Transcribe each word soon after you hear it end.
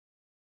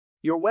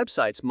Your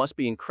websites must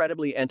be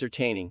incredibly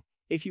entertaining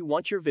if you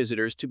want your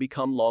visitors to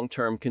become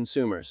long-term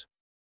consumers.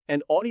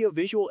 And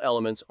audio-visual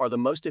elements are the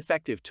most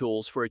effective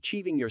tools for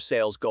achieving your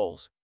sales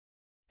goals.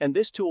 And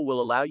this tool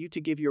will allow you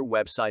to give your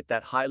website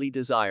that highly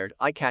desired,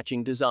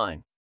 eye-catching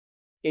design.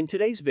 In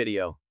today's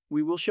video,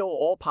 we will show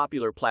all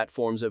popular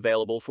platforms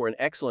available for an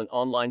excellent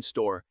online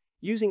store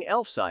using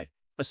Elfsight,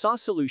 a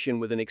SaaS solution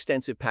with an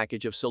extensive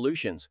package of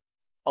solutions,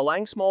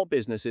 allowing small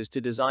businesses to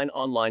design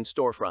online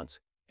storefronts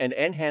and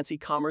enhance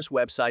e-commerce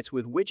websites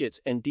with widgets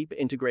and deep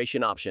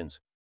integration options.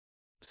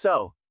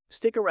 So,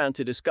 stick around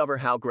to discover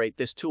how great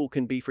this tool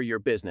can be for your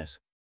business.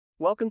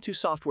 Welcome to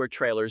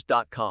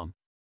softwaretrailers.com.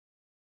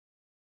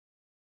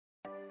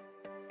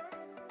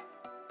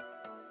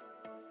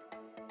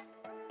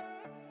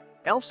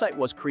 Elfsight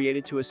was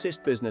created to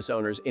assist business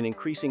owners in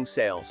increasing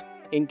sales,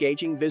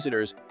 engaging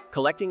visitors,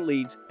 collecting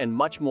leads, and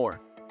much more.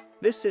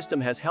 This system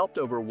has helped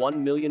over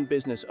 1 million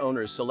business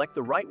owners select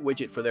the right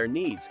widget for their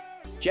needs,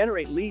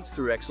 generate leads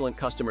through excellent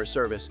customer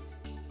service,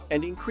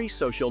 and increase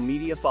social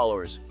media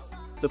followers.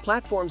 The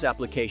platform's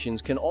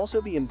applications can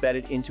also be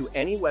embedded into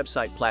any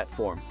website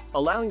platform,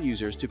 allowing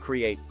users to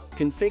create,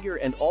 configure,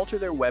 and alter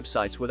their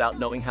websites without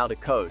knowing how to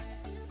code.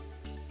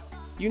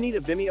 You need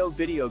a Vimeo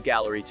video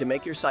gallery to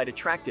make your site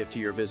attractive to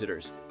your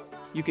visitors.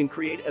 You can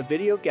create a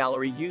video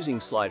gallery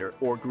using slider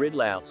or grid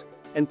layouts,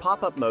 and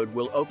pop-up mode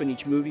will open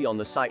each movie on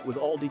the site with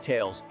all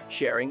details,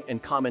 sharing,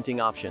 and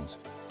commenting options.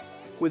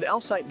 With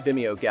Elfsight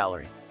Vimeo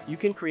Gallery, you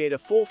can create a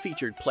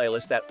full-featured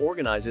playlist that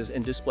organizes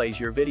and displays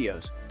your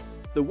videos.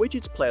 The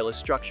widgets playlist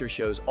structure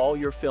shows all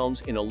your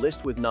films in a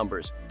list with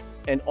numbers,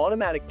 and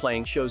automatic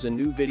playing shows a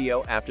new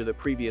video after the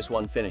previous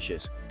one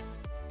finishes.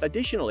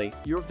 Additionally,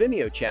 your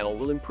Vimeo channel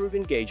will improve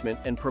engagement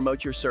and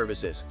promote your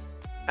services.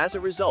 As a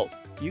result,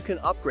 you can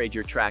upgrade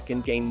your track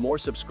and gain more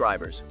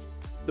subscribers.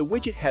 The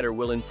widget header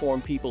will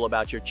inform people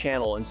about your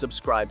channel and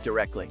subscribe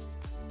directly.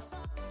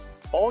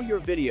 All your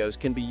videos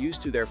can be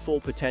used to their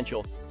full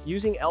potential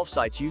using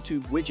Elfsight's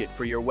YouTube widget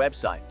for your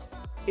website.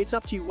 It's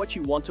up to you what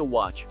you want to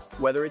watch,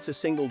 whether it's a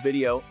single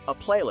video, a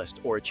playlist,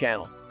 or a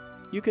channel.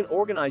 You can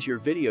organize your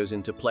videos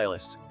into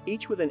playlists,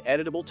 each with an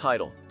editable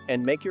title,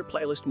 and make your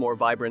playlist more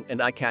vibrant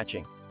and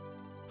eye-catching.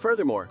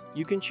 Furthermore,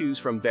 you can choose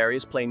from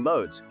various play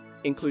modes,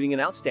 including an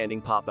outstanding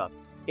pop-up,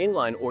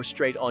 inline, or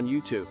straight on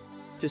YouTube,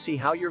 to see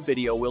how your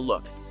video will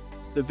look.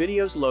 The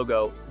video's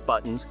logo,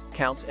 buttons,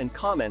 counts, and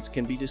comments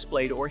can be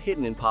displayed or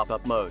hidden in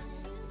pop-up mode.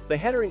 The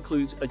header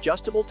includes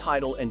adjustable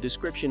title and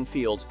description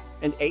fields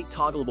and 8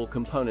 toggleable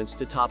components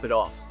to top it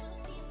off.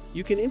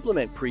 You can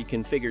implement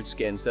pre-configured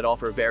skins that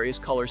offer various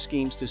color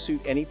schemes to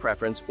suit any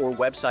preference or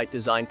website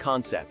design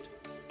concept.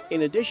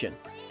 In addition,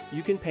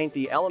 you can paint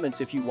the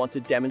elements if you want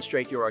to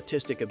demonstrate your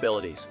artistic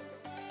abilities.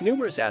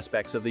 Numerous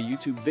aspects of the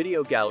YouTube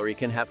video gallery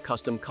can have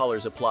custom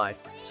colors applied,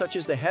 such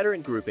as the header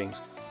and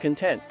groupings,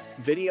 content,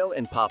 video,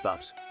 and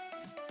pop-ups.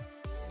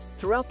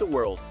 Throughout the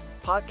world,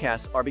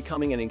 podcasts are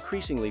becoming an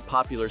increasingly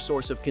popular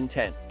source of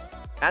content.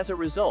 As a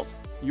result,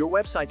 your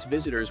website's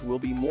visitors will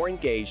be more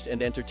engaged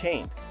and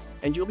entertained,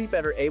 and you'll be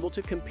better able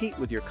to compete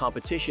with your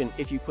competition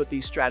if you put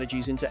these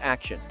strategies into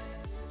action.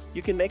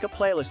 You can make a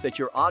playlist that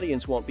your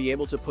audience won't be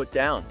able to put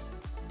down.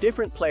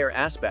 Different player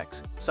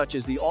aspects, such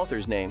as the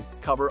author's name,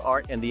 cover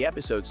art, and the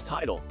episode's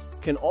title,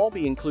 can all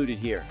be included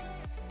here.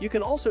 You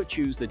can also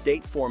choose the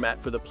date format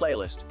for the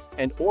playlist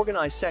and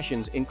organize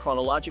sessions in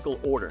chronological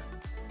order.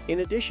 In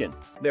addition,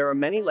 there are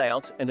many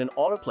layouts and an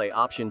autoplay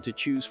option to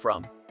choose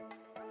from.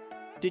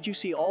 Did you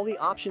see all the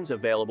options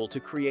available to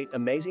create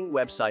amazing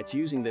websites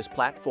using this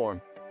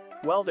platform?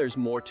 Well, there's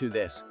more to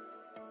this.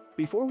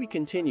 Before we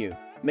continue,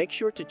 make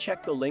sure to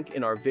check the link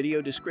in our video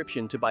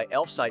description to buy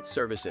Elfsight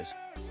services.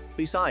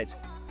 Besides,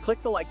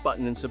 click the like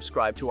button and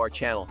subscribe to our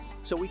channel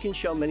so we can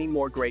show many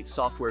more great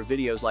software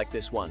videos like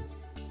this one.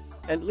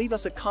 And leave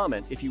us a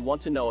comment if you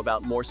want to know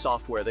about more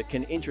software that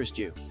can interest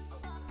you.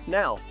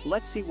 Now,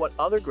 let's see what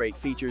other great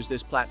features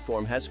this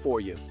platform has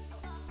for you.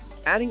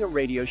 Adding a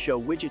radio show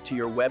widget to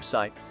your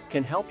website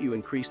can help you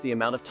increase the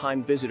amount of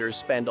time visitors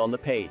spend on the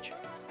page.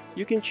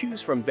 You can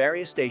choose from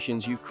various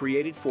stations you've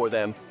created for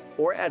them,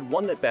 or add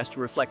one that best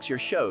reflects your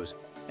shows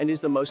and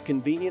is the most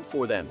convenient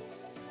for them.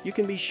 You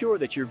can be sure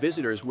that your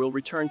visitors will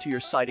return to your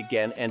site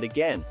again and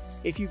again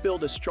if you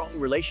build a strong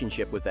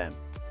relationship with them.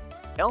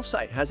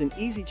 Elfsight has an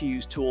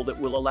easy-to-use tool that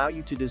will allow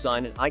you to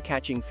design an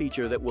eye-catching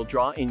feature that will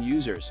draw in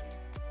users.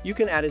 You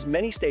can add as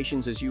many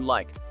stations as you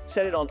like,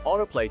 set it on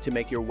autoplay to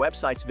make your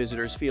website's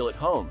visitors feel at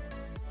home,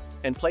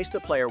 and place the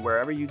player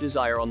wherever you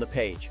desire on the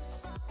page.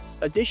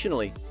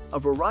 Additionally, a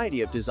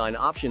variety of design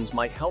options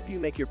might help you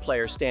make your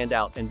player stand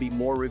out and be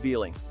more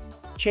revealing.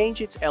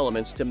 Change its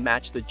elements to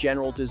match the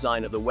general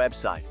design of the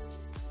website.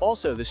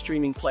 Also, the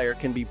streaming player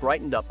can be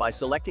brightened up by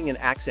selecting an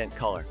accent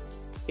color.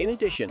 In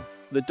addition,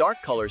 the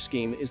dark color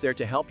scheme is there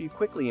to help you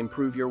quickly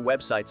improve your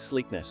website's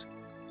sleekness.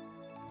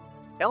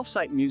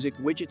 Elfsight Music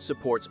widget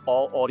supports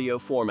all audio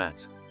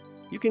formats.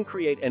 You can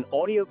create an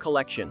audio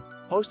collection,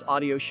 host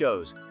audio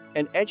shows,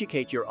 and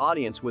educate your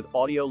audience with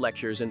audio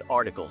lectures and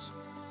articles.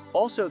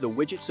 Also, the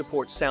widget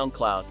supports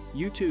SoundCloud,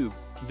 YouTube,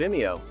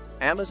 Vimeo,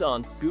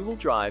 Amazon, Google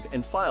Drive,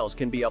 and files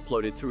can be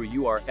uploaded through a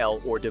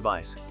URL or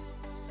device.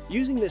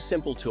 Using this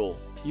simple tool,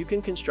 you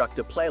can construct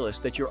a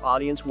playlist that your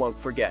audience won't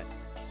forget.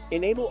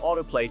 Enable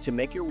autoplay to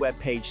make your web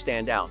page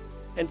stand out,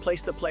 and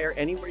place the player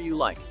anywhere you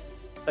like.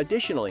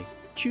 Additionally,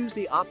 choose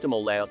the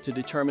optimal layout to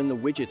determine the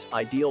widget's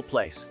ideal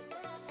place.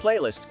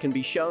 Playlists can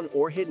be shown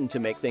or hidden to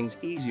make things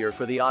easier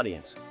for the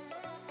audience.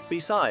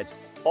 Besides,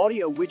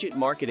 audio widget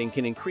marketing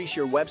can increase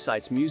your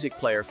website's music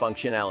player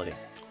functionality.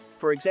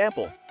 For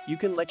example, you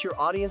can let your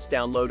audience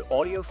download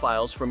audio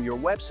files from your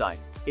website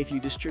if you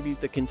distribute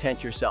the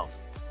content yourself.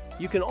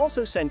 You can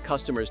also send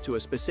customers to a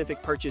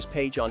specific purchase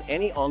page on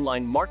any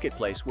online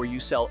marketplace where you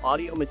sell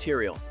audio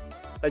material.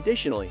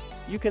 Additionally,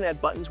 you can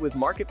add buttons with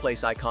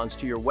marketplace icons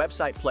to your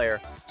website player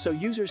so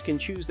users can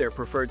choose their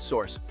preferred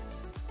source.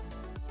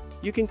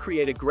 You can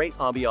create a great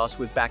ambiance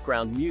with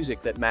background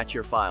music that match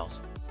your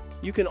files.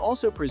 You can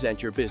also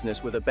present your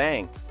business with a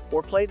bang,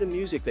 or play the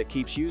music that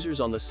keeps users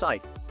on the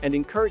site and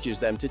encourages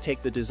them to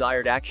take the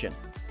desired action.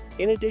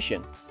 In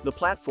addition, the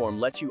platform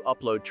lets you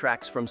upload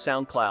tracks from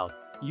SoundCloud,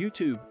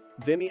 YouTube,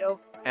 Vimeo,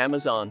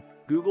 Amazon,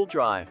 Google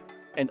Drive,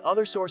 and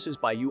other sources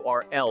by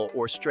URL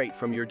or straight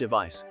from your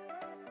device.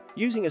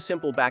 Using a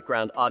simple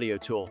background audio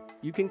tool,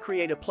 you can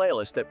create a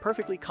playlist that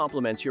perfectly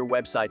complements your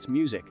website's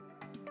music.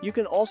 You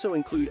can also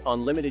include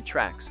unlimited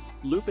tracks,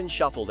 loop and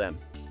shuffle them.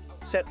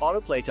 Set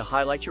autoplay to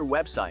highlight your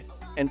website,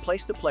 and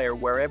place the player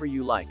wherever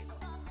you like.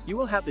 You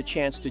will have the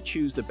chance to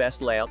choose the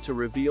best layout to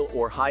reveal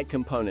or hide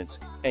components,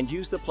 and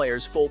use the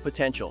player's full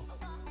potential.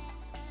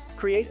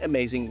 Create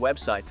amazing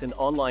websites and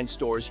online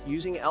stores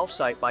using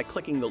Elfsight by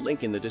clicking the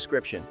link in the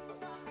description.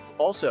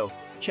 Also,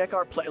 check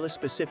our playlist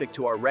specific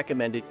to our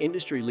recommended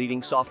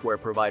industry-leading software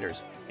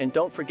providers, and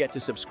don't forget to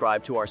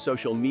subscribe to our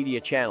social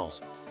media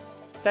channels.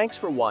 Thanks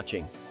for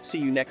watching. See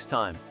you next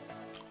time.